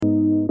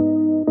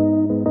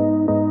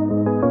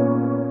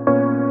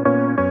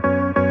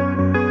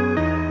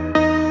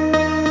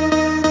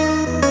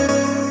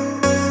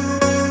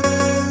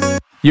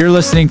You're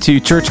listening to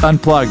Church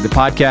Unplugged, the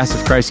podcast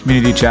of Christ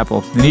Community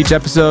Chapel. In each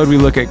episode, we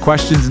look at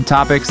questions and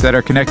topics that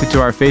are connected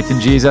to our faith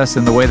in Jesus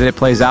and the way that it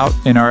plays out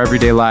in our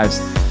everyday lives.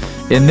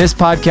 In this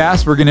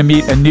podcast, we're going to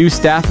meet a new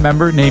staff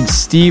member named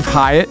Steve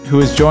Hyatt, who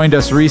has joined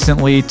us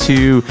recently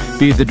to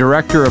be the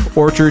director of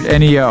Orchard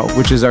NEO,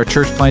 which is our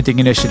church planting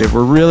initiative.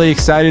 We're really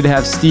excited to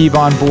have Steve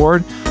on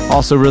board.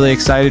 Also really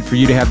excited for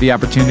you to have the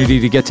opportunity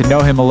to get to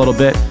know him a little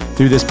bit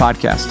through this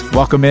podcast.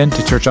 Welcome in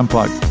to Church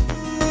Unplugged.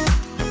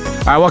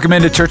 All right, welcome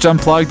into Church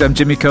Unplugged. I'm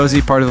Jimmy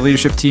Cozy, part of the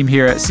leadership team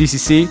here at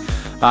CCC.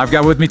 I've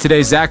got with me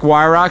today Zach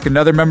Weirach,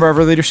 another member of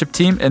our leadership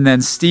team, and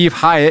then Steve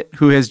Hyatt,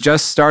 who has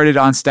just started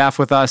on staff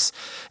with us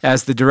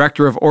as the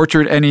director of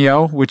Orchard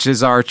NEO, which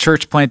is our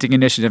church planting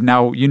initiative.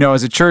 Now, you know,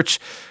 as a church,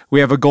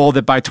 we have a goal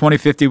that by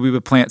 2050, we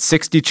would plant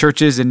 60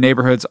 churches in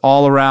neighborhoods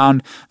all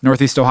around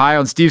Northeast Ohio.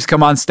 And Steve's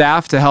come on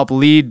staff to help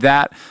lead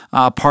that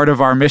part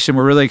of our mission.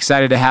 We're really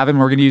excited to have him.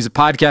 We're going to use a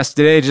podcast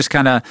today to just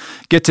kind of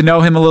get to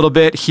know him a little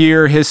bit,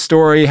 hear his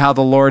story, how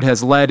the Lord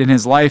has led in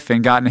his life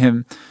and gotten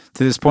him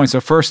to this point. So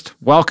first,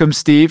 welcome,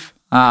 Steve.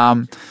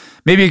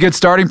 Maybe a good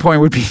starting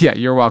point would be, yeah,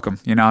 you're welcome.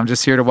 You know, I'm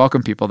just here to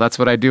welcome people. That's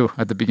what I do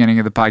at the beginning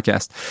of the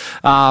podcast.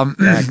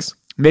 Thanks.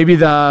 Maybe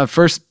the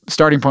first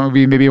starting point would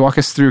be maybe walk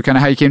us through kind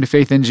of how you came to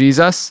faith in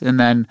Jesus, and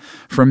then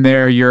from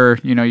there, your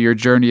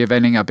journey of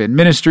ending up in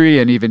ministry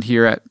and even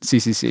here at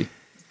CCC.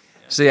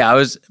 So yeah, I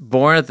was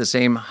born at the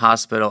same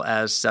hospital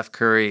as Steph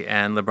Curry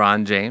and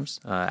LeBron James,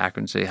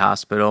 Akron City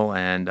Hospital,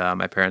 and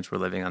my parents were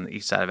living on the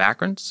east side of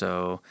Akron,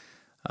 so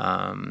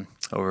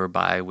over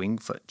by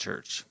Wingfoot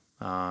Church.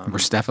 Were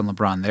Steph and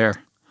LeBron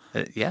there?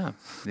 Yeah,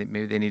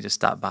 maybe they need to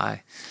stop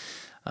by.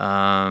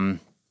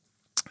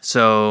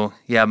 So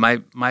yeah,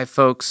 my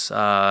folks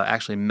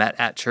actually met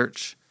at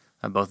church.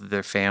 Both of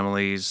their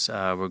families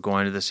were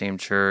going to the same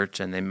church,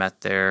 and they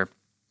met there.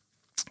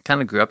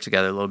 Kind of grew up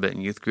together a little bit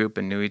in youth group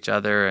and knew each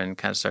other, and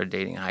kind of started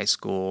dating in high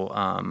school.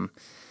 So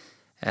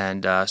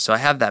I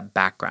have that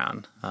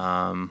background.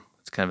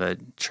 It's kind of a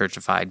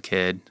churchified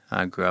kid.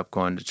 I grew up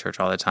going to church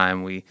all the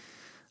time. We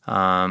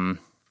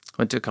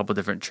went to a couple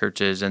different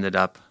churches. Ended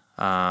up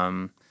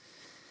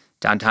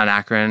downtown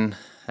Akron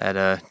at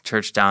a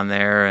church down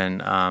there,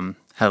 and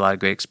had a lot of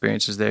great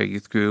experiences there,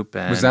 youth group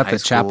and was that high the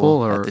school. chapel?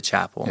 Or? At the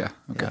chapel. Yeah,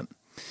 okay.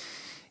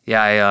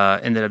 Yeah, I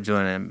ended up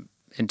doing an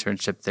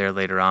internship there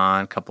later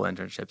on, a couple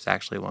internships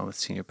actually, one with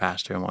senior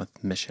pastor and one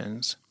with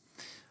missions.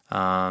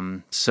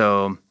 Mrs.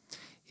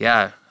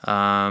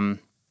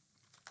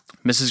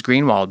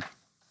 Greenwald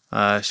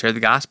shared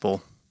the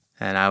gospel,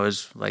 and I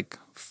was like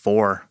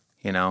 4,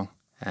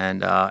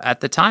 and at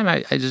the time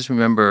I just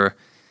remember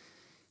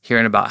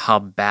hearing about how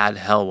bad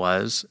hell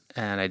was,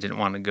 and I didn't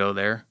want to go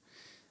there.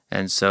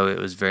 And so it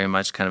was very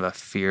much kind of a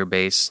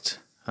fear-based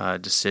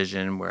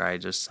decision where I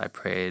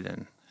prayed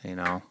and,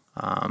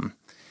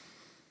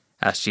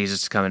 asked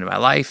Jesus to come into my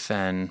life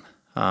and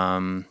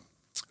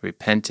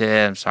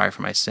repented. I'm sorry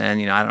for my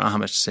sin. I don't know how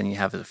much sin you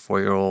have as a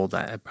 4-year-old.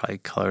 I probably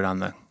colored on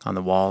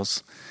the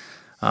walls.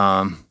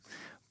 So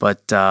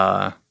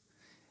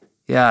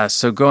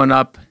growing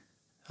up,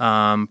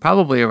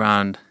 probably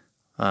around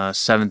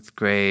 7th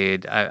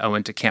grade, I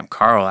went to Camp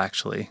Carl,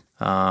 actually.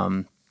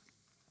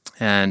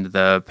 And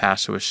the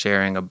pastor was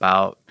sharing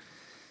about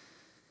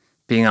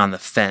being on the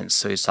fence.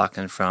 So he's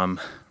talking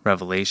from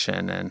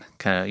Revelation, and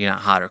kind of, you're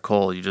not hot or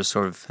cold, you're just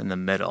sort of in the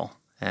middle.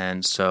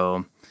 And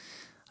so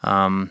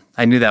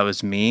I knew that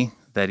was me,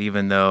 that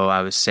even though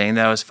I was saying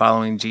that I was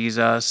following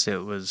Jesus,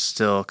 it was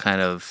still kind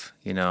of,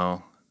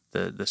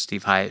 the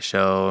Steve Hyatt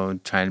show,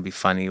 trying to be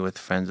funny with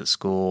friends at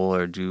school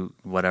or do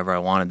whatever I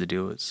wanted to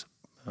do. It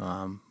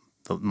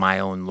was my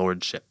own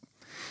lordship.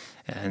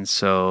 And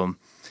so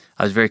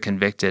I was very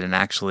convicted, and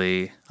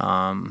actually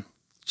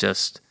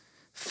just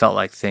felt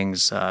like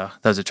that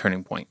was a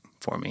turning point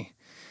for me.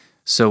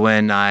 So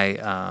when I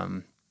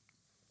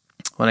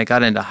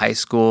got into high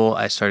school,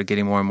 I started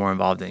getting more and more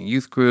involved in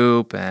youth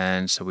group,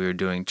 and so we were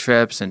doing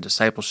trips and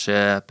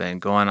discipleship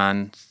and going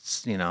on,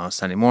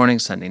 Sunday morning,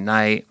 Sunday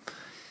night,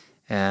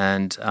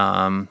 and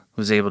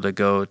was able to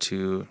go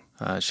to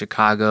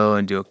Chicago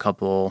and do a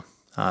couple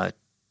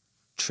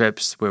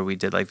trips where we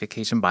did like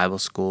vacation Bible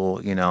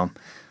school,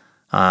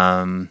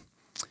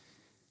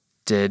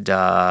 did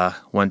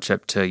one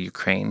trip to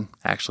Ukraine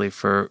actually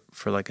for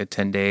like a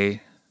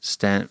 10-day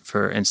stint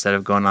instead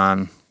of going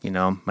on,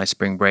 my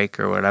spring break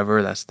or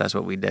whatever. That's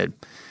what we did.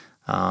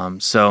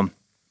 So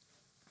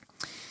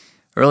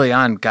early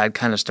on, God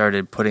kind of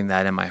started putting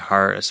that in my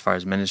heart as far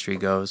as ministry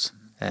goes.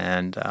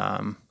 And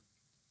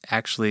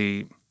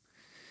actually,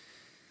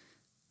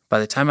 by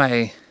the time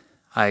I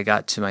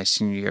got to my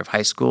senior year of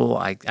high school,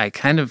 I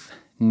kind of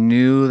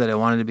knew that I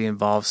wanted to be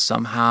involved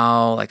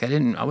somehow. Like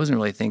I wasn't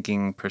really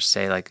thinking per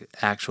se like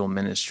actual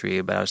ministry,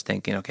 but I was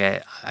thinking,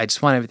 okay, I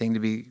just want everything to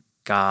be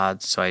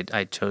God. So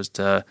I chose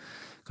to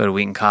go to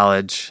Wheaton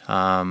College.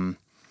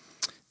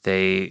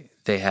 They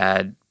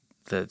had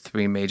the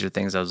 3 major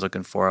things I was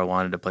looking for. I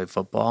wanted to play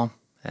football,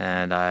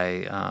 and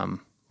I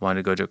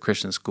wanted to go to a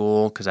Christian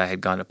school because I had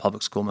gone to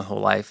public school my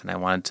whole life, and I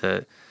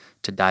wanted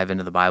to dive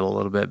into the Bible a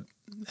little bit,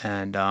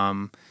 and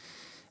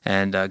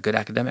good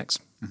academics.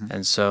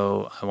 And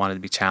so I wanted to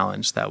be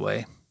challenged that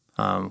way,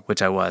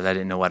 which I was. I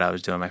didn't know what I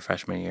was doing my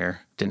freshman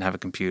year. Didn't have a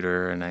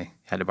computer, and I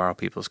had to borrow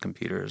people's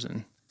computers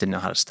and didn't know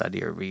how to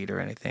study or read or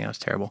anything. I was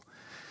terrible.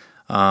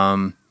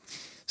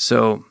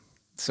 So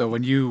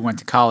when you went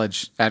to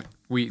college at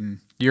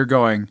Wheaton,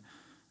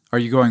 are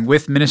you going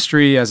with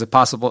ministry as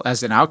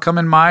an outcome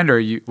in mind,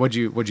 or what'd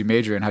you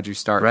major in? How'd you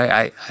start?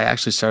 Right. I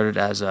actually started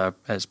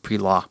as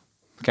pre-law.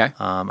 Okay.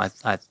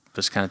 I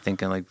was kind of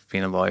thinking like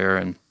being a lawyer,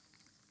 and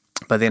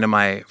by the end of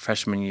my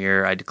freshman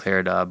year, I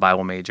declared a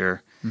Bible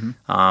major.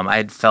 I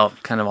had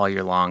felt kind of all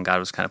year long God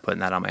was kind of putting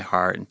that on my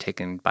heart and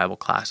taking Bible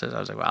classes. I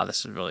was like, wow,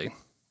 this is really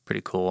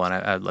pretty cool, and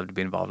I'd love to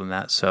be involved in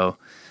that. So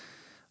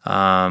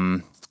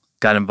got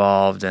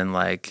involved in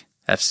like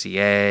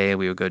FCA.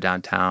 We would go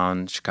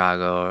downtown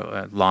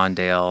Chicago,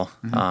 Lawndale,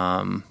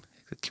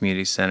 the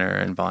community center,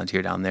 and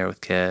volunteer down there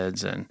with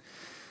kids. And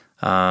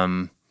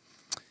by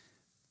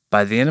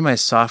the end of my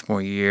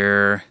sophomore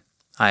year,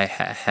 I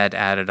had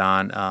added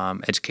on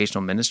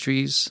educational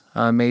ministries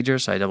major,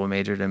 so I double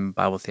majored in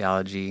Bible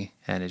theology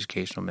and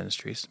educational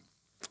ministries.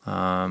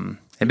 And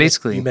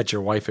basically, you met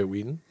your wife at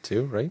Wheaton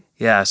too, right?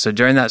 Yeah. So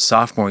during that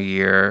sophomore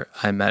year,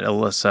 I met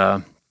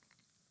Alyssa.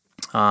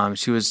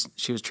 She was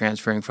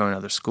transferring from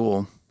another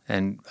school,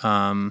 and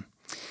so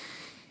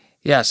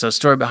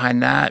story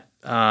behind that.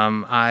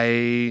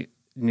 I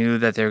knew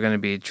that there were going to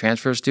be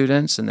transfer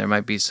students, and there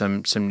might be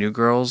some new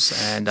girls,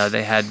 and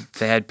they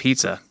had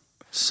pizza.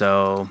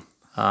 So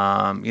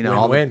when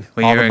you're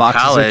in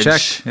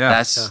college,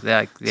 that's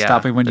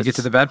stopping when you get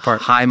to the bad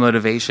part. High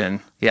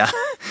motivation, yeah.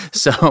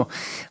 So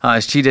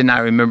she did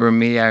not remember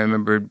me. I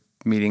remembered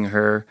meeting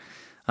her.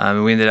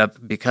 We ended up,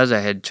 because I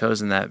had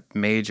chosen that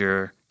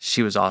major,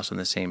 she was also in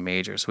the same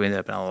major. So we ended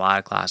up in a lot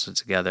of classes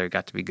together,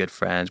 got to be good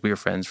friends. We were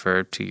friends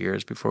for 2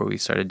 years before we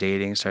started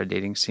dating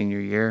senior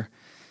year,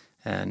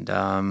 and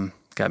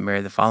got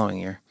married the following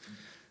year.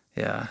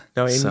 Yeah.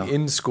 Now,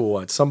 in school,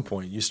 at some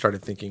point, you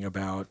started thinking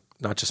about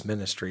not just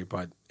ministry,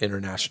 but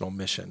international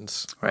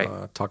missions. Right.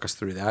 Talk us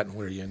through that and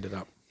where you ended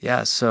up.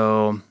 Yeah,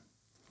 so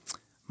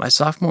my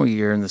sophomore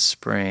year in the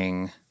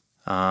spring,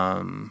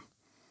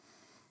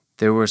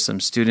 there were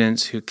some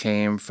students who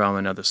came from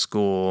another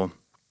school,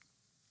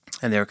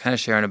 and they were kind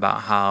of sharing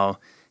about how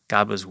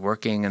God was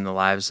working in the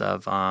lives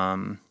of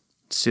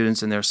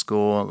students in their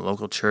school,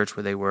 local church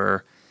where they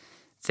were.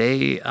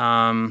 They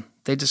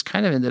just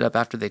kind of ended up,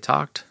 after they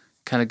talked,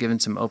 kind of giving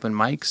some open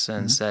mics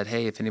and said,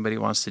 hey, if anybody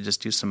wants to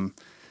just do some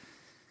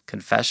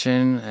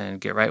confession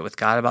and get right with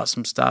God about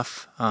some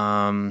stuff,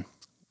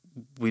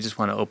 we just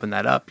want to open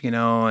that up, and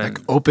like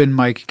open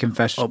mic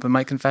confession. Open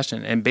mic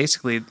confession. And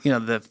basically,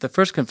 the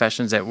first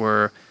confessions they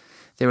were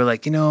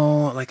like,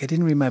 I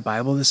didn't read my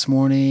Bible this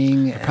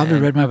morning. I probably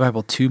read my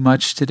Bible too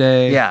much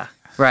today. Yeah,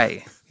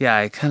 right.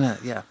 Yeah,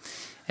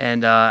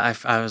 And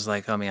I was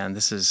like, oh man,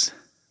 this is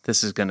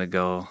going to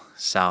go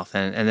south.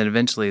 And then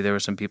eventually there were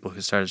some people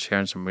who started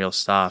sharing some real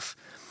stuff.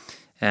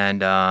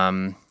 And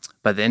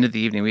by the end of the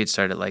evening, we had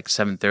started at like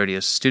 7:30. It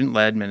was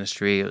student-led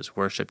ministry. It was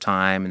worship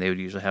time, and they would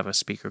usually have a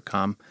speaker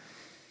come.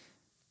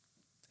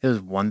 It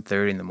was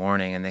 1:30 in the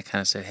morning, and they kind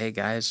of said, hey,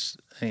 guys,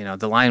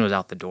 the line was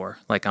out the door,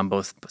 like on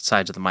both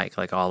sides of the mic,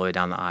 like all the way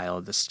down the aisle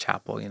of this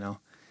chapel,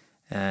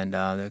 And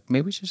they're like,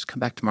 maybe we should just come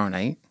back tomorrow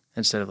night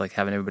instead of like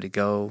having everybody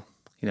go,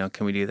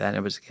 can we do that? And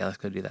everybody's like, yeah, let's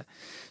go do that.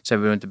 So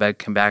everybody went to bed,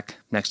 come back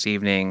next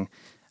evening.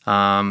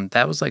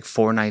 That was like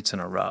 4 nights in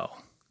a row.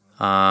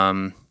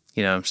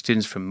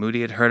 Students from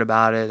Moody had heard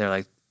about it. There were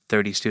like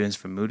 30 students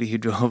from Moody who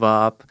drove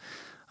up.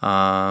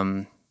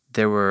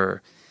 There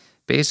were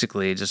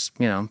basically just,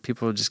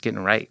 people were just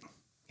getting right.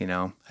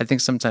 I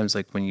think sometimes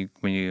like when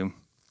you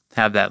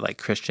have that like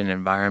Christian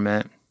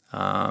environment,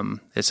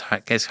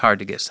 it's hard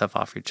to get stuff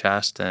off your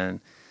chest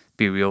and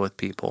be real with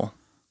people.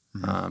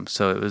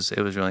 So it was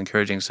really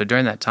encouraging. So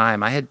during that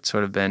time, I had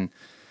sort of been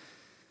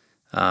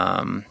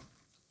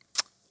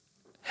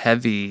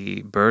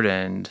heavy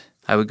burdened.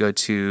 I would go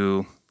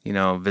to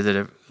go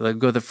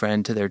with a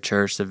friend to their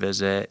church to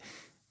visit.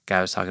 Guy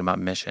was talking about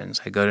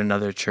missions. I go to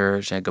another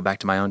church and I go back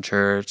to my own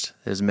church.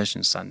 It was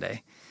Mission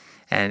Sunday.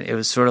 And it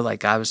was sort of like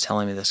God was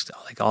telling me this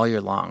like all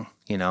year long,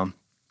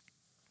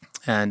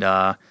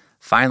 And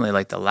finally,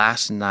 like the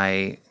last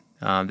night,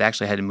 they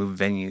actually had to move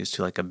venues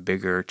to like a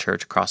bigger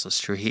church across the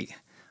street.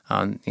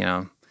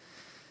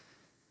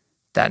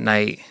 That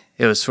night,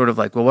 it was sort of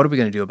like, well, what are we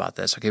going to do about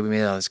this? Okay, we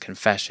made all these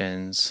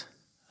confessions.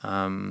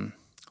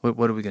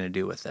 What are we going to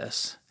do with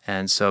this?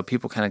 And so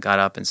people kind of got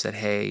up and said,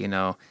 hey,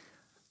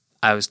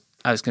 I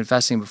was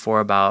confessing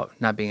before about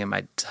not being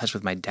in touch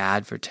with my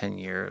dad for 10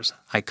 years.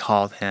 I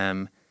called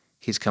him.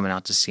 He's coming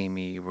out to see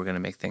me. We're going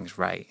to make things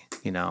right,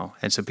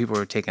 And so people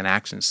were taking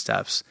action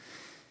steps.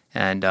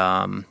 And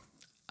I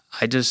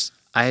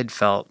had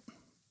felt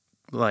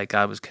like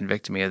God was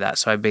convicting me of that.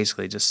 So I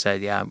basically just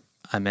said, yeah,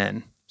 I'm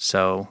in.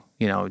 So,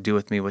 do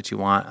with me what you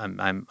want.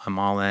 I'm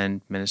all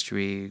in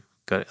ministry.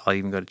 I'll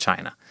even go to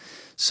China.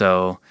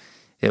 So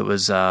it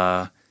was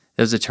a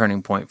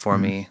turning point for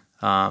me.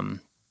 And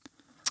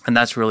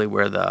that's really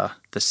where the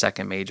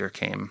second major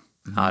came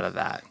out of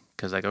that.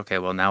 because like, okay,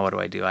 well, now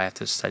what do? I have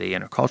to study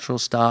intercultural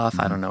stuff.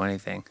 I don't know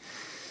anything.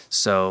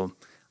 So,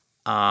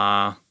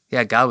 yeah,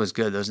 God was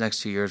good. Those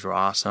next 2 years were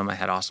awesome. I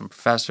had awesome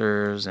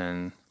professors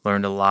and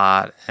learned a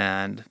lot.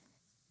 And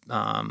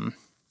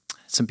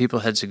some people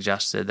had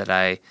suggested that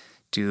I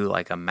do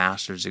like a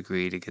master's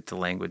degree to get the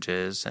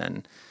languages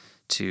and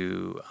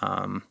to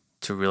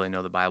really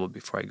know the Bible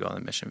before I go on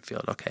the mission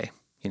field. Okay,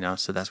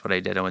 so that's what I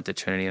did. I went to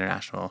Trinity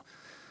International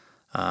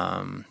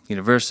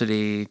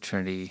University,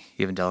 Trinity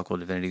Evangelical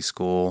Divinity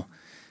School,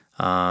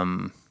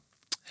 and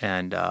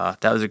that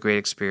was a great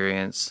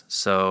experience.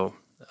 So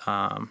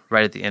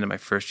right at the end of my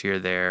first year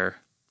there,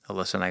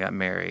 Alyssa and I got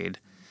married,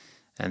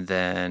 and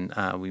then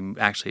we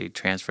actually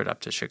transferred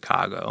up to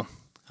Chicago.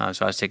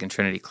 So I was taking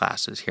Trinity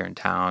classes here in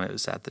town. It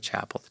was at the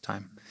chapel at the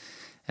time.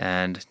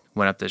 And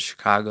went up to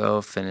Chicago,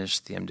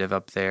 finished the MDiv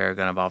up there,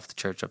 got involved with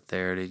the church up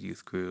there, did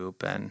youth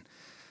group. And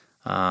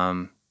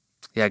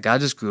yeah, God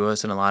just grew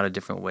us in a lot of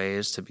different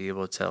ways to be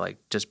able to like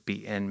just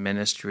be in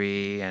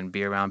ministry and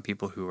be around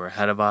people who were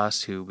ahead of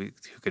us, who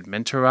could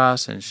mentor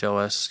us and show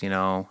us,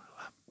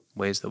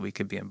 ways that we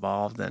could be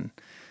involved. And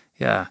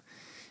yeah,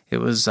 it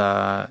was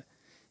a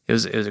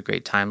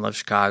great time. Loved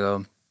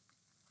Chicago.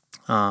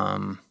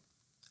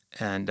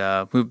 And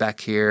moved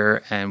back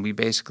here, and we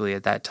basically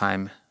at that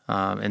time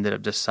ended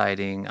up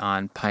deciding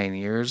on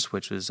Pioneers,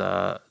 which was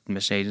a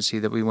mission agency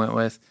that we went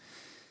with,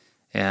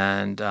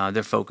 and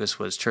their focus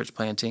was church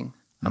planting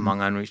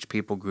among unreached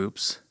people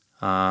groups,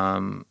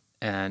 and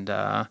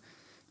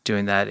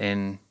doing that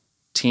in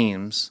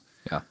teams,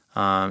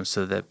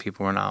 so that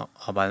people weren't all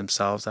by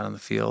themselves out on the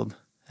field.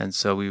 And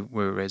so we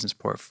were raising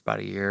support for about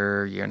a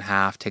year and a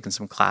half, taking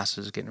some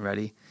classes, getting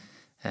ready,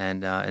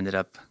 and ended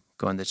up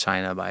going to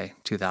China by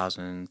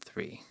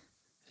 2003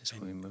 is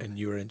when we moved. And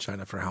you were in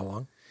China for how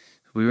long?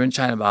 We were in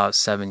China about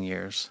 7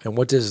 years. And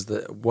what did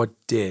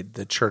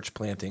the church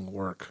planting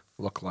work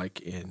look like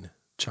in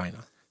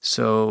China?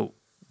 So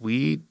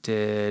we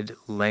did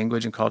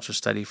language and culture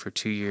study for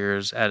 2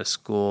 years at a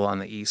school on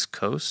the East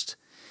Coast.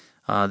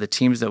 The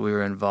teams that we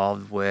were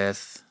involved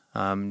with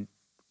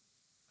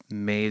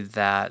made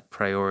that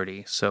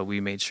priority. So we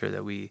made sure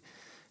that we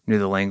knew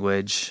the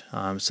language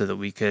so that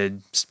we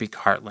could speak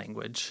heart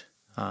language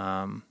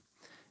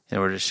in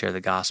order to share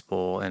the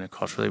gospel in a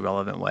culturally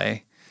relevant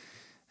way.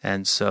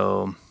 And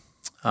so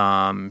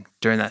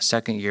during that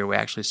second year, we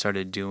actually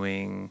started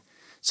doing,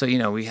 we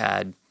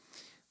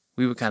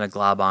would kind of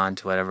glob on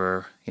to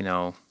whatever,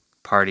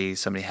 party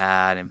somebody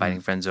had, inviting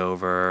friends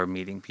over,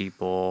 meeting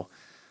people,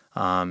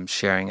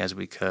 sharing as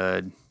we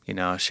could,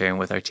 sharing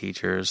with our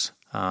teachers,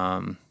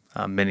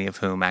 many of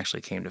whom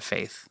actually came to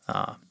faith.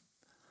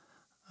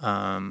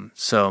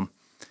 So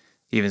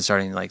even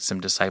starting like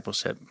some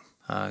discipleship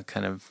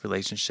kind of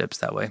relationships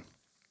that way.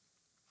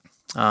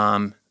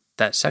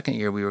 That second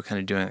year, we were kind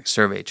of doing like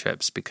survey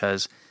trips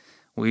because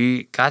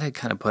God had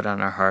kind of put on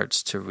our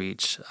hearts to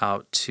reach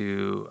out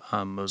to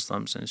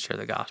Muslims and share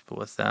the gospel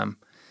with them.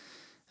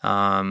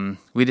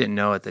 We didn't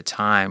know at the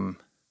time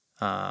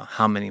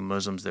how many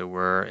Muslims there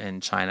were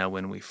in China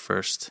when we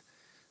first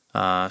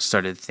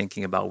started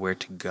thinking about where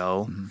to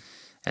go.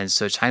 And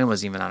so China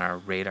wasn't even on our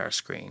radar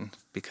screen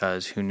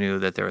because who knew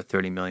that there were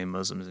 30 million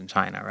Muslims in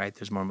China, right?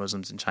 There's more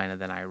Muslims in China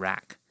than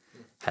Iraq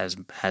has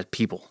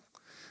people.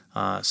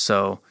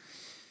 So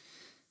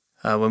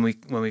when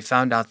we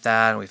found out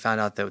that, and we found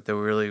out that there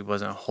really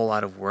wasn't a whole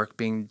lot of work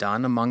being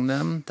done among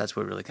them, that's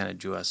what really kind of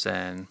drew us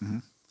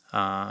in.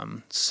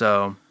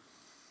 So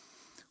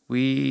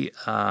we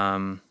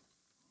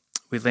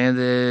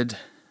landed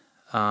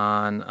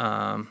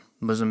on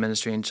Muslim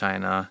ministry in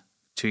China,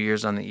 2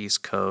 years on the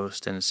East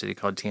Coast in a city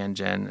called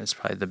Tianjin. It's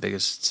probably the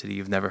biggest city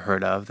you've never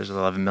heard of. There's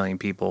 11 million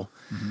people,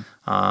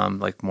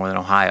 like more than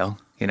Ohio,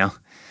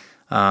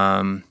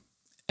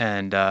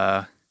 And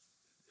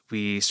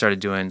we started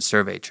doing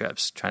survey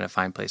trips, trying to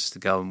find places to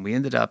go. And we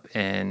ended up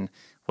in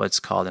what's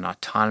called an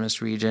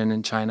autonomous region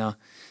in China.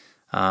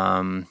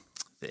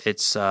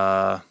 It's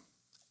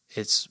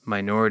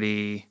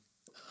minority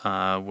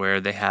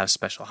where they have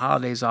special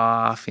holidays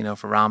off,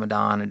 for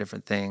Ramadan and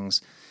different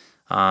things.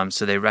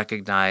 So they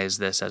recognize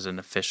this as an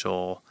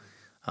official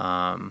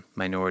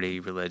minority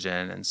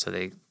religion, and so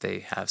they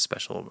have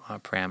special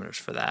parameters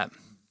for that.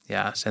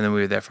 Yes, and then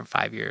we were there for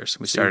 5 years.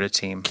 We started a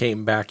team.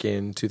 Came back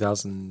in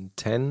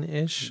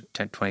 2010-ish?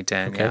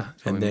 2010, okay. Yeah.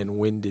 And then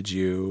when did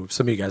you,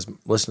 some of you guys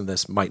listening to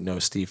this might know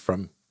Steve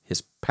from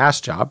his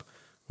past job,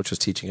 which was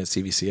teaching at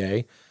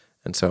CVCA.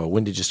 And so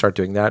when did you start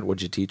doing that? What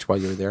did you teach while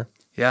you were there?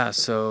 Yeah,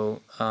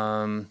 so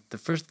the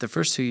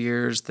first 2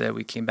 years that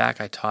we came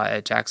back, I taught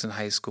at Jackson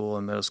High School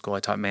and middle school. I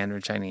taught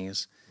Mandarin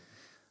Chinese,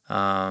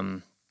 got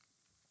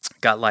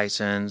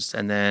licensed,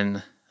 and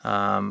then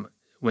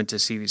went to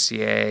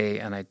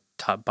CVCA and I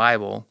taught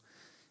Bible,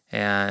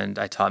 and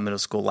I taught middle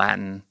school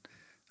Latin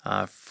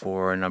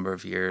for a number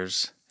of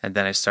years, and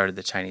then I started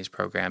the Chinese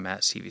program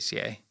at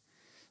CVCA.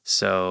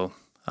 So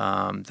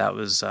that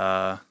was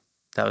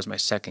my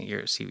second year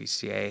at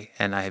CVCA,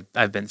 and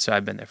I've been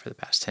there for the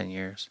past 10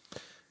 years.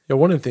 Yeah,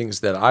 one of the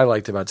things that I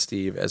liked about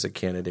Steve as a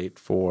candidate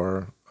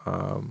for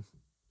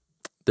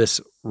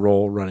this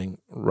role running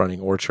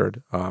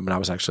Orchard, and I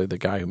was actually the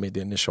guy who made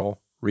the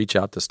initial reach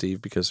out to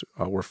Steve because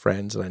we're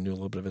friends and I knew a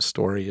little bit of his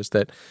story, is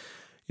that,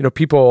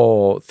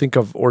 people think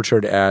of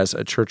Orchard as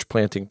a church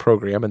planting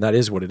program, and that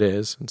is what it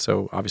is. And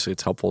so obviously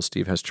it's helpful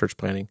Steve has church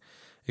planting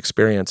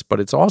experience, but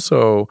it's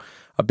also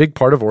a big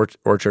part of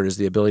Orchard is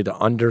the ability to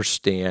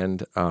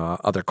understand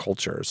other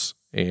cultures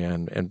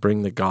and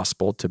bring the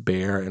gospel to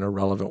bear in a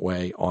relevant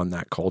way on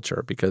that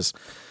culture, because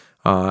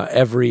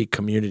every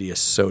community is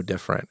so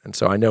different. And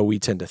so I know we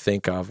tend to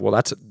think of, well,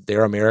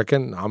 they're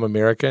American, I'm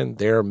American,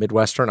 they're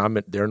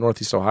Midwestern, they're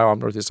Northeast Ohio, I'm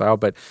Northeast Ohio,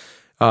 but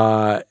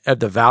at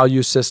the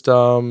value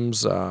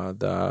systems,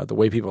 the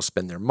way people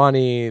spend their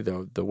money,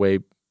 the way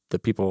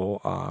that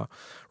people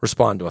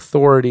respond to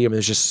authority. I mean,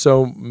 there's just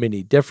so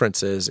many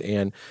differences.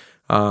 And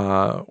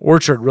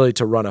Orchard, really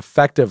to run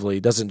effectively,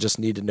 doesn't just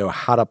need to know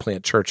how to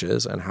plant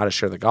churches and how to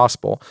share the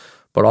gospel,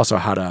 but also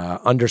how to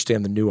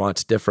understand the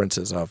nuanced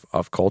differences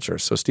of culture.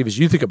 So, Steve, as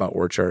you think about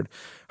Orchard,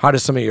 how do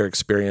some of your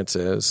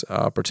experiences,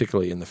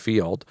 particularly in the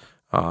field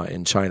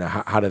in China,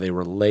 how do they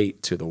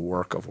relate to the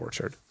work of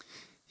Orchard?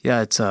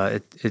 Yeah, it's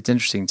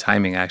interesting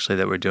timing actually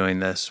that we're doing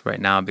this right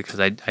now, because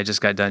I just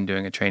got done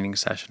doing a training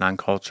session on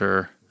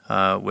culture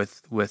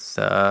with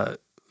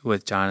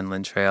John and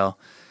Lynn Trail,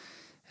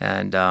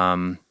 and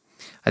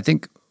I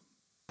think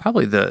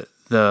probably the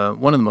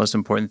one of the most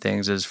important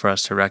things is for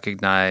us to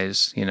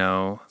recognize,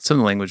 some of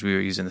the language we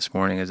were using this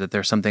morning is that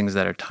there are some things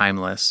that are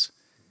timeless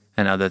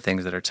and other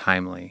things that are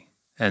timely,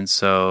 and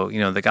so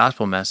the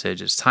gospel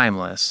message is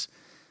timeless.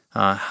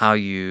 How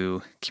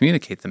you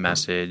communicate the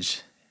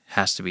message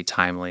has to be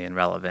timely and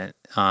relevant.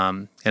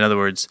 In other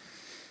words,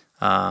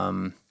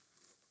 something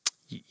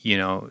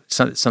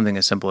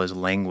as simple as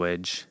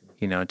language,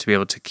 to be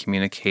able to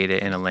communicate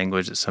it in a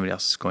language that somebody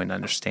else is going to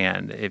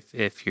understand.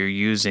 If you're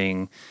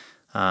using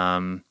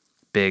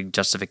big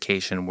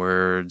justification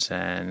words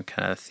and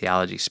kind of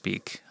theology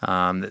speak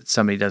that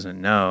somebody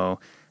doesn't know,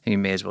 you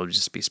may as well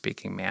just be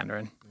speaking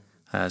Mandarin,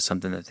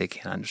 something that they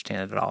can't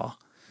understand at all.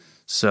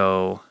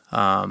 So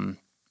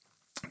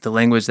the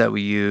language that we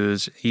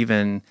use,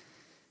 even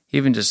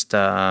just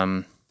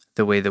the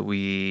way that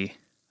we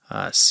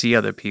see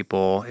other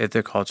people, if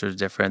their culture is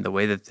different, the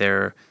way that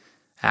they're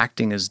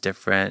acting is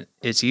different,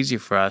 it's easy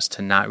for us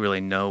to not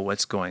really know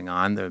what's going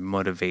on, their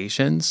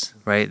motivations,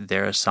 right?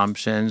 Their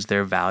assumptions,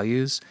 their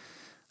values,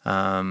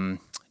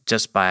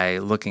 just by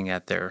looking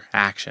at their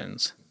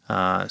actions.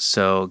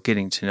 So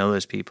getting to know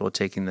those people,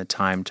 taking the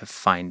time to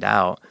find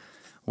out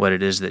what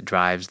it is that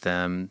drives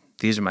them,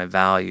 these are my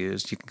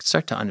values, you can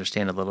start to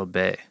understand a little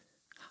bit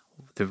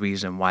the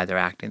reason why they're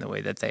acting the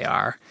way that they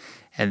are.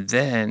 And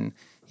then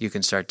you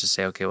can start to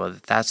say, okay, well,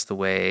 if that's the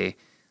way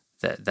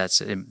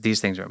these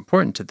things are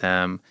important to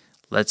them,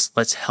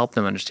 let's help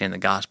them understand the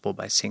gospel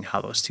by seeing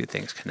how those two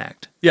things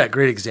connect. Yeah, a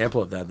great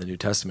example of that in the New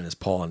Testament is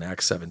Paul in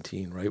Acts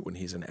 17, right? When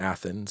he's in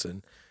Athens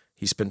and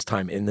he spends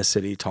time in the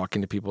city,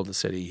 talking to people in the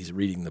city. He's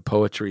reading the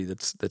poetry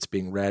that's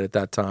being read at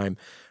that time.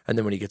 And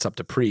then when he gets up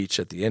to preach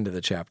at the end of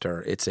the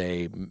chapter, it's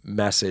a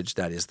message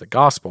that is the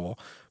gospel,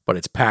 but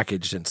it's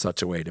packaged in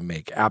such a way to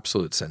make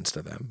absolute sense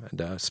to them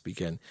and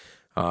speak in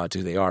to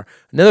who they are.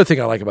 Another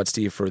thing I like about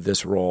Steve for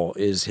this role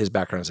is his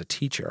background as a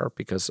teacher,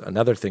 because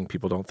another thing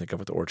people don't think of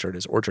with Orchard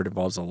is Orchard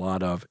involves a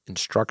lot of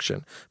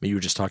instruction. I mean, you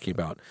were just talking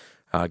about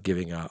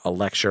giving a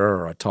lecture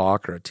or a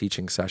talk or a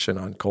teaching session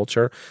on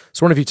culture.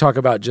 So I wonder if you talk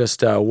about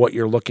just what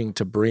you're looking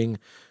to bring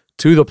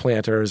to the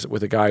planters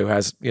with a guy who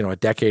has, a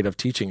decade of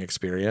teaching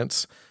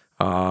experience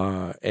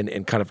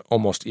and kind of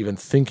almost even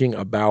thinking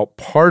about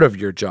part of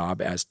your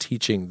job as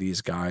teaching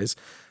these guys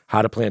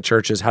how to plant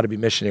churches, how to be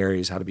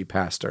missionaries, how to be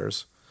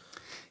pastors.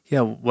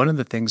 Yeah, one of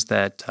the things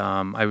that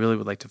I really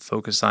would like to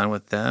focus on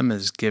with them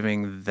is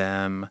giving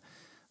them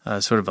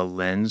sort of a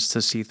lens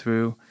to see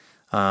through,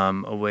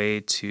 a way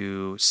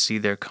to see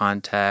their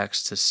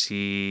context, to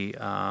see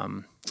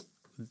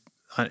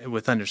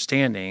with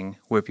understanding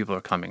where people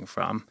are coming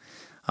from,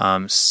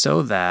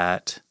 so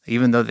that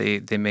even though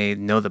they may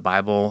know the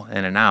Bible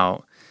in and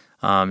out,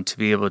 to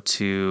be able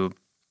to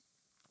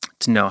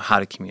know how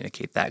to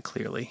communicate that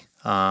clearly.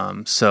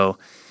 So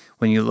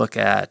when you look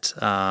at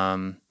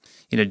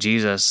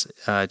Jesus,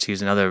 to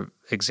use another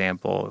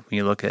example, when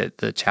you look at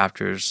the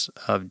chapters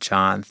of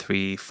John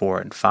 3, 4,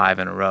 and 5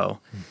 in a row,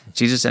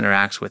 Jesus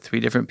interacts with three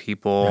different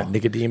people. Yeah,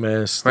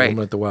 Nicodemus, the woman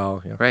at the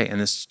well. Yeah. Right, and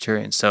the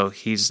centurion. So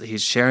he's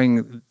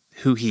sharing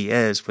who he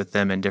is with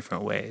them in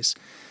different ways.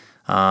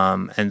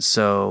 And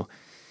so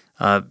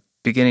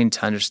beginning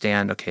to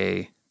understand,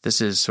 okay, this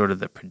is sort of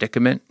the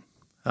predicament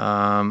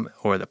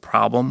or the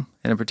problem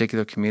in a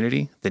particular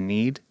community, the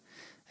need,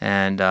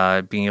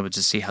 and being able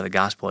to see how the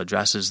gospel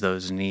addresses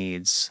those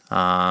needs.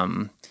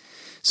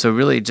 So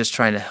really just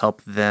trying to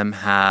help them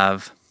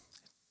have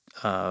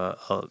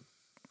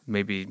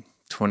maybe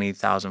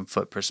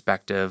 20,000-foot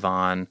perspective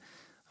on,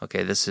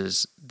 okay, this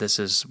is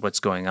what's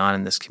going on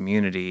in this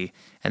community,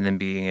 and then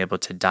being able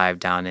to dive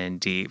down in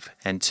deep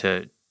and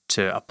to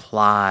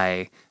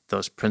apply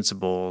those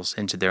principles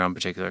into their own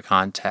particular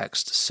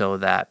context so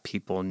that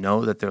people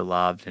know that they're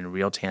loved in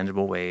real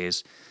tangible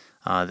ways,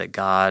 that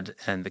God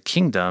and the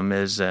kingdom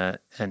is an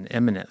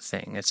imminent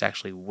thing. It's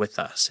actually with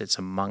us. It's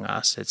among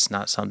us. It's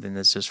not something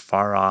that's just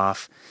far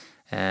off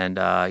and,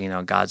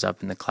 God's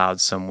up in the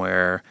clouds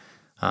somewhere,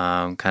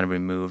 kind of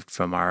removed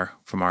from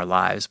our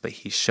lives. But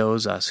he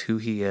shows us who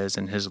he is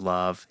and his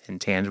love in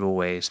tangible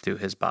ways through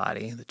his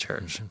body, the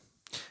church. Mm-hmm.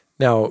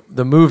 Now,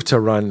 the move to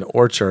run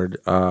Orchard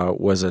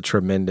was a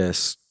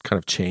tremendous kind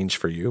of change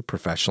for you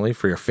professionally,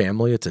 for your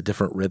family. It's a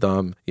different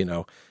rhythm.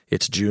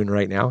 It's June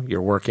right now.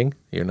 You're working.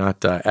 You're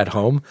not at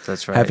home.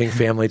 That's right. Having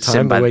family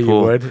time the way you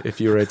would if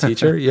you were a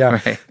teacher. Yeah.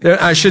 Right.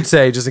 I should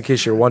say, just in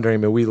case you're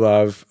wondering, we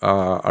love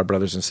our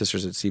brothers and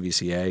sisters at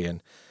CVCA,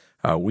 and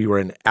we were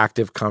in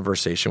active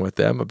conversation with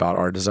them about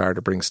our desire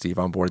to bring Steve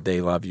on board.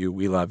 They love you.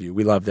 We love you.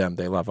 We love them.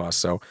 They love us.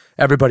 So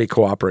everybody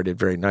cooperated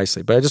very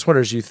nicely. But I just wonder,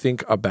 as you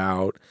think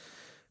about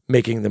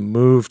making the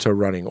move to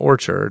running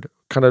Orchard,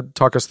 kind of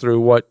talk us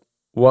through what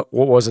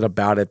was it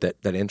about it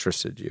that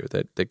interested you,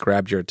 that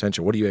grabbed your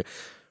attention? What are you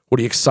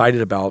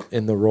excited about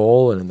in the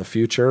role and in the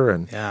future?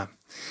 And yeah,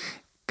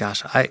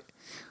 gosh,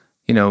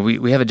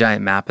 we have a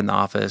giant map in the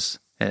office,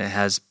 and it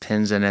has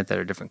pins in it that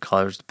are different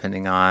colors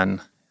depending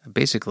on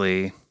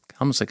basically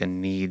almost like a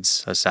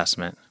needs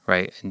assessment,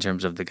 right, in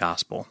terms of the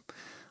gospel.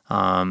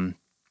 And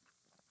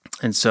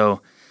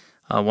so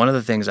one of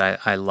the things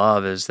I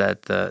love is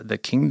that the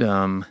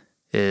kingdom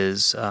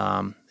is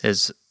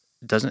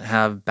doesn't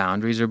have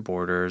boundaries or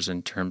borders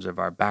in terms of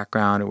our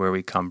background or where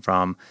we come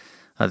from.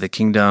 The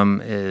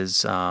kingdom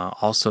is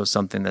also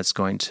something that's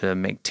going to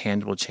make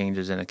tangible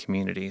changes in a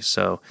community.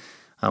 So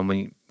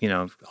when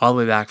all the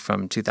way back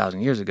from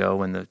 2,000 years ago,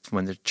 when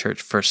the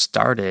church first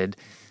started,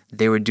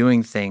 they were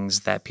doing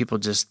things that people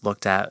just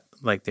looked at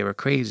like they were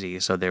crazy.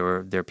 So there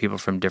were people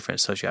from different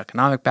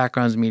socioeconomic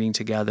backgrounds meeting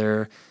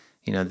together.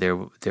 There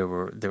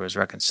was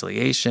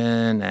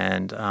reconciliation,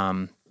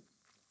 and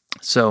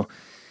so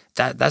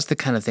that's the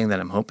kind of thing that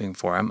I'm hoping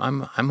for.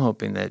 I'm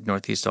hoping that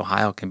Northeast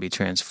Ohio can be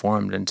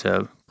transformed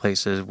into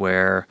places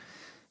where,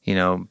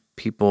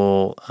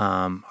 people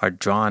are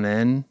drawn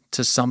in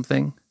to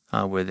something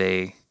where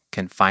they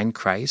can find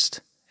Christ,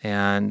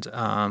 and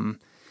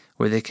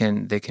where they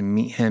can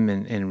meet him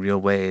in real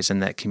ways,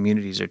 and that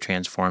communities are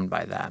transformed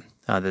by that.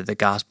 That the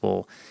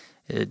gospel,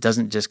 it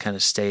doesn't just kind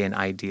of stay in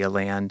idea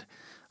land,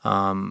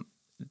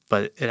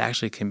 but it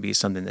actually can be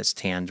something that's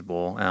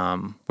tangible,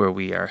 where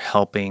we are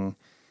helping.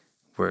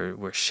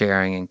 We're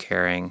sharing and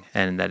caring,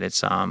 and that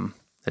it's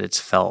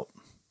felt.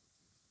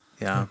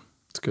 Yeah,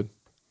 it's good.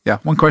 Yeah,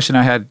 one question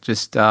I had,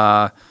 just it's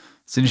an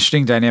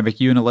interesting dynamic.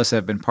 You and Alyssa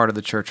have been part of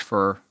the church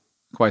for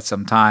quite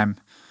some time,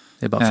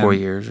 about 4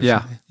 years. Or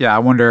something. Yeah. I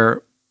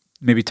wonder,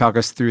 maybe talk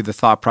us through the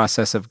thought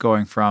process of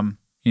going from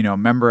a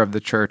member of the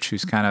church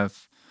who's kind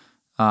of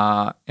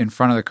in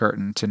front of the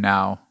curtain to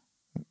now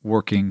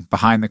working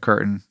behind the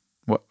curtain.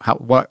 How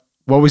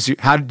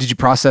did you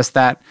process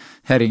that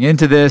heading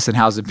into this, and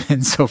how's it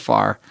been so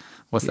far?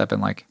 What's that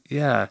been like?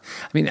 Yeah,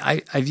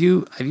 I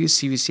view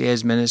CVCA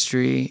as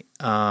ministry.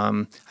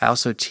 I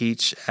also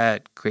teach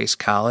at Grace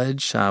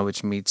College,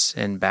 which meets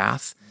in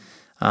Bath.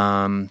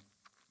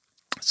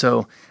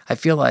 So I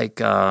feel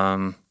like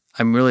I'm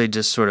really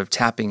just sort of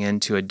tapping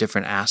into a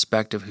different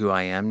aspect of who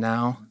I am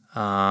now,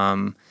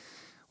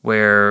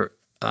 where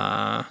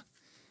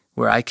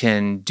I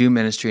can do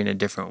ministry in a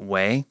different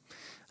way.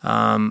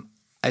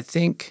 I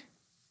think.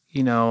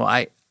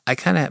 I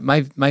kind of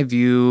my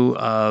view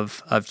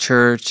of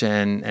church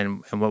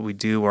and what we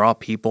do. We're all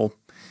people,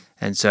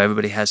 and so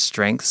everybody has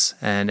strengths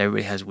and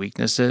everybody has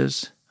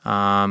weaknesses.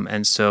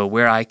 And so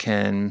where I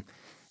can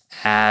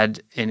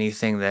add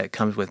anything that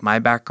comes with my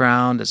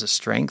background as a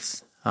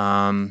strength,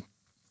 I'm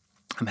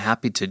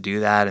happy to do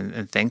that,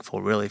 and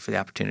thankful really for the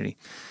opportunity.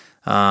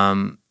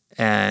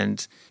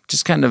 And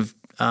just kind of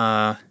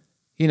that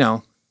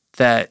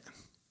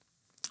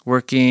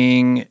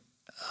working.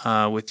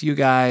 With you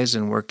guys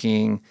and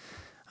working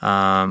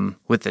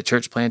with the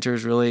church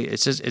planters, really,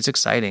 it's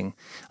exciting.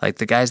 Like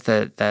the guys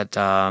that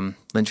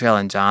Lintrail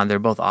and John, they're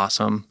both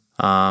awesome.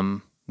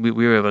 We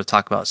were able to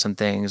talk about some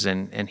things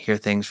and hear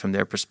things from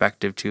their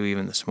perspective too,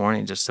 even this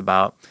morning, just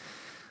about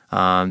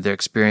their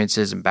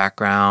experiences and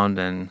background.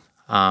 And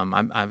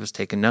I was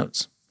taking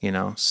notes,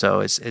 So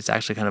it's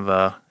actually kind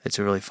of it's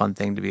a really fun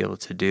thing to be able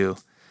to do.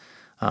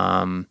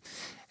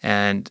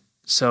 And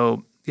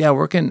so. Yeah,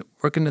 working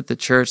at the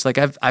church. Like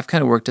I've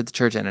kind of worked at the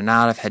church in and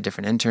out. I've had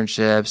different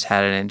internships.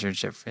 Had an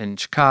internship in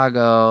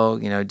Chicago.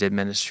 Did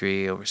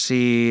ministry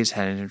overseas.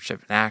 Had an internship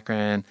in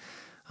Akron.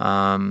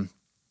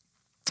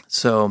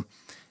 So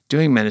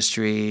doing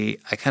ministry,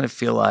 I kind of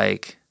feel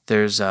like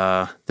there's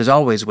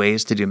always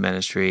ways to do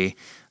ministry,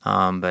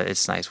 but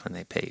it's nice when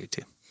they pay you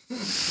too.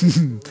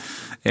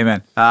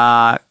 Amen.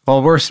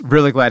 Well, we're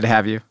really glad to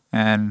have you.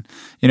 And,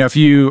 if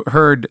you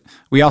heard,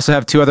 we also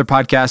have 2 other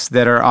podcasts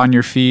that are on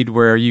your feed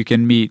where you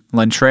can meet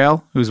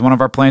Lintrail, who's one of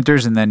our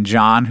planters, and then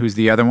John, who's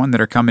the other one, that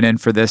are coming in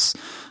for this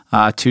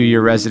 2-year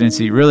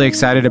residency. Really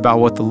excited about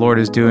what the Lord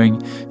is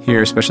doing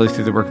here, especially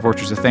through the work of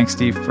Orchard. So thanks,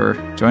 Steve, for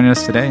joining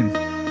us today. And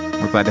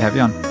we're glad to have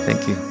you on.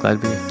 Thank you. Glad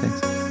to be here.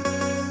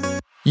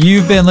 Thanks.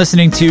 You've been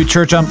listening to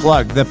Church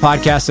Unplugged, the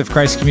podcast of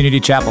Christ Community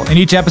Chapel. In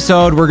each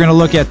episode, we're going to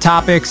look at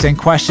topics and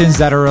questions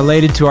that are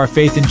related to our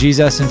faith in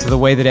Jesus and to the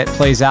way that it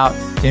plays out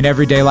in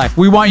everyday life.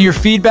 We want your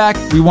feedback.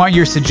 We want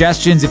your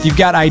suggestions. If you've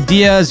got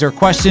ideas or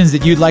questions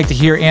that you'd like to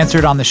hear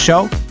answered on the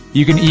show,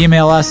 you can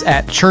email us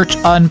at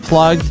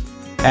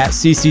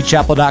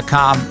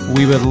churchunplugged@ccchapel.com.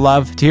 We would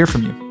love to hear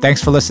from you.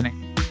 Thanks for listening.